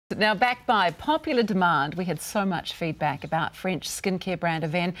Now, backed by popular demand, we had so much feedback about French skincare brand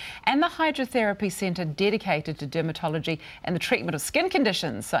Avène and the hydrotherapy centre dedicated to dermatology and the treatment of skin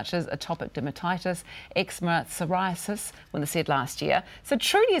conditions such as atopic dermatitis, eczema, psoriasis, when they said last year. So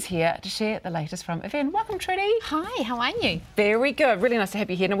Trudi is here to share the latest from Avène. Welcome, Trudi. Hi, how are you? Very good. Really nice to have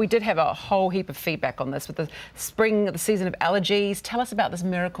you here. Now, we did have a whole heap of feedback on this with the spring, the season of allergies. Tell us about this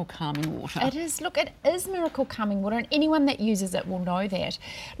miracle calming water. It is. Look, it is miracle calming water, and anyone that uses it will know that.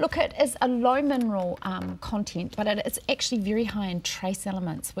 Look, it is a low mineral content, but it's actually very high in trace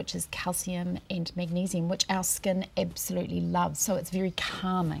elements, which is calcium and magnesium, which our skin absolutely loves. So it's very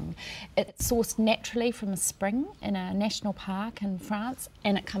calming. It's sourced naturally from a spring in a national park in France,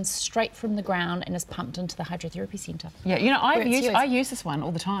 and it comes straight from the ground and is pumped into the hydrotherapy centre. Yeah, you know, I use this one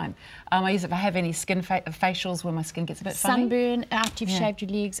all the time. I use it if I have any skin facials where my skin gets a bit funny. Sunburn after you've shaved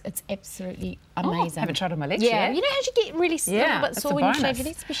your legs, it's absolutely amazing. I haven't tried on my legs yet. yet. You know how you get really a little bit sore when you shave your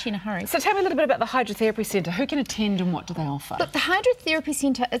legs, especially in a hurry. So tell me a little bit about the hydrotherapy centre. Who can attend and what do they offer? Look, the hydrotherapy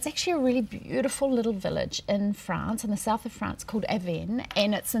centre, it's actually a really beautiful little village in France, in the south of France, called Avène,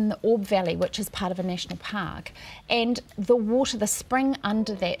 and it's in the Orbe Valley, which is part of a national park. And the water, the spring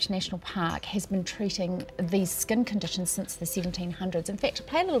under that national park, has been treating these skin conditions since the 1700s. In fact, I'll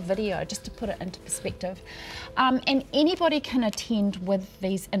play a little video just to put it into perspective. And anybody can attend with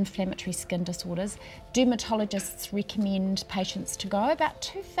these inflammatory skin disorders. Dermatologists recommend patients to go. About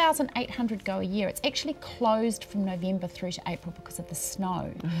 2,800 go a year. It's actually closed from November through to April because of the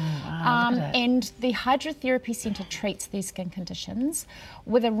snow. Oh, wow, and the hydrotherapy centre treats these skin conditions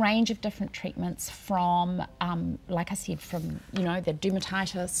with a range of different treatments from, like I said, from, you know, the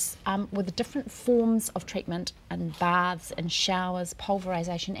dermatitis, with different forms of treatment and baths and showers,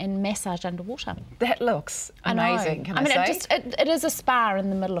 pulverisation and massage underwater. That looks amazing, can I say? It is a spa in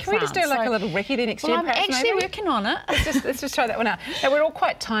the middle of France. Can we just do like a little recce then next year? I'm actually working on it. Let's just try that one out. Now, we're all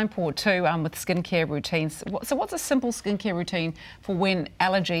quite time poor too with skincare routines. So what's a simple skincare routine for when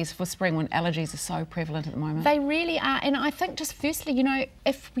allergies, for spring, when allergies are so prevalent at the moment? They really are. And I think just firstly, you know,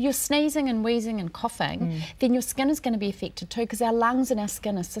 if you're sneezing and wheezing and coughing, then your skin is going to be affected too, because our lungs and our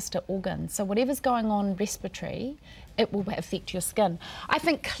skin are sister organs. So whatever's going on respiratory, it will affect your skin. I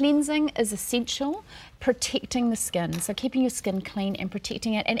think cleansing is essential, protecting the skin, so keeping your skin clean and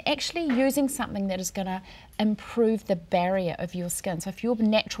protecting it, and actually using something that is going to improve the barrier of your skin. So if your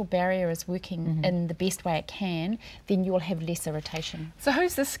natural barrier is working in the best way it can, then you'll have less irritation. So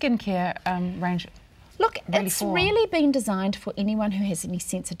who's the skincare range? Look, it's really been designed for anyone who has any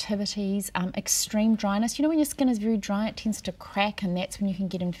sensitivities, extreme dryness. You know, when your skin is very dry, it tends to crack, and that's when you can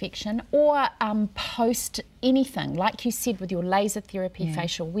get infection. Or post anything, like you said with your laser therapy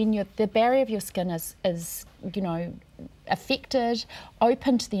facial, when the barrier of your skin is you know, affected,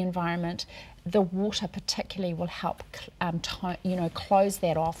 open to the environment. The water particularly will help, you know, close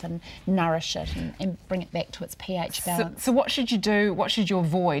that off and nourish it and bring it back to its pH balance. So what should you do? What should you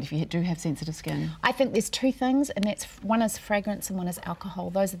avoid if you do have sensitive skin? I think there's two things, and one is fragrance and one is alcohol.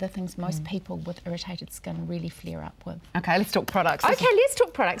 Those are the things most people with irritated skin really flare up with. Okay, let's talk products. Okay, let's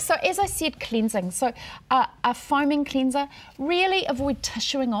talk products. So as I said, cleansing. So a foaming cleanser, really avoid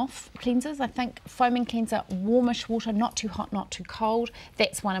tissuing off cleansers. I think foaming cleanser, warmish water, not too hot, not too cold.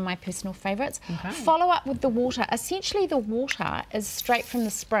 That's one of my personal favourites. Okay. Follow up with the water. Essentially, the water is straight from the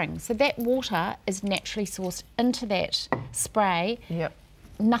spring. So that water is naturally sourced into that spray. Yep.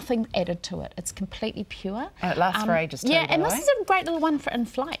 Nothing added to it. It's completely pure. And it lasts for ages too, yeah, and this is a great little one for in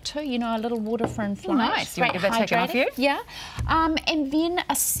flight too. You know, a little water for in flight. Nice. You want to get that taken off you? Yeah. And then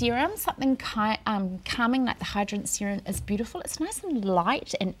a serum, something calming like the hydrant serum is beautiful. It's nice and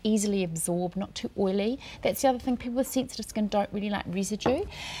light and easily absorbed, not too oily. That's the other thing. People with sensitive skin don't really like residue.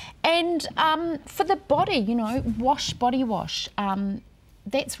 And for the body, you know, body wash.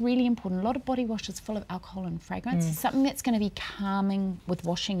 That's really important. A lot of body wash is full of alcohol and fragrance. Something that's going to be calming with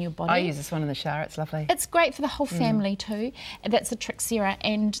washing your body. I use this one in the shower. It's lovely. It's great for the whole family too. That's a Trixera,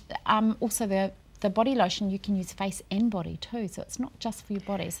 and also the body lotion you can use face and body too, so it's not just for your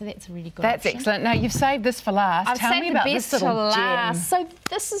body. So that's a really good That's option. Excellent. Now you've saved this for last. Tell me about this little gem. So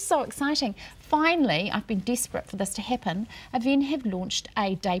this is so exciting. Finally, I've been desperate for this to happen. Avène have launched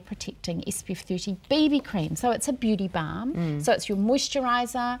a day protecting SPF 30 BB cream. So it's a beauty balm. So it's your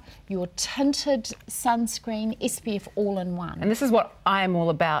moisturiser, your tinted sunscreen, SPF all in one. And this is what I am all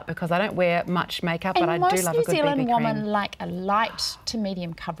about, because I don't wear much makeup, but I do love a good BB cream. Most New Zealand women like a light to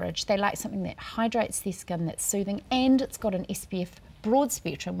medium coverage. They like something that hydrates their skin, that's soothing, and it's got an SPF broad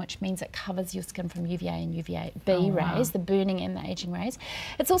spectrum, which means it covers your skin from UVA and UVB rays, the burning and the aging rays.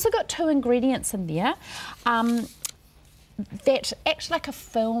 It's also got two ingredients in there. that act like a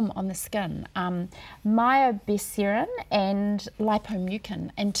film on the skin. Myobescerin and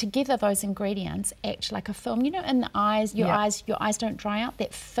lipomucin, and together those ingredients act like a film. You know, in the eyes, your eyes don't dry out.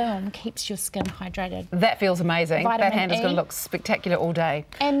 That film keeps your skin hydrated. That feels amazing. Vitamin That hand is E. going to look spectacular all day.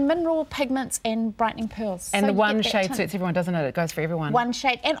 And mineral pigments and brightening pearls. And So the you one get that shade tint. suits everyone, doesn't it? It goes for everyone. One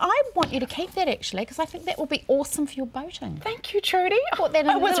shade. And I want you to keep that actually, because I think that will be awesome for your boating. Thank you, Trudy. Put that in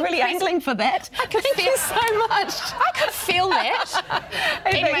I a was little really present. angling for that. Thank you so much. I could feel that.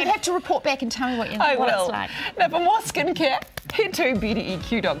 Anyway, you have to report back and tell me what I it's will. like. Now, for more skincare, head to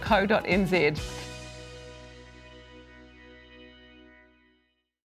beautyeq.co.nz.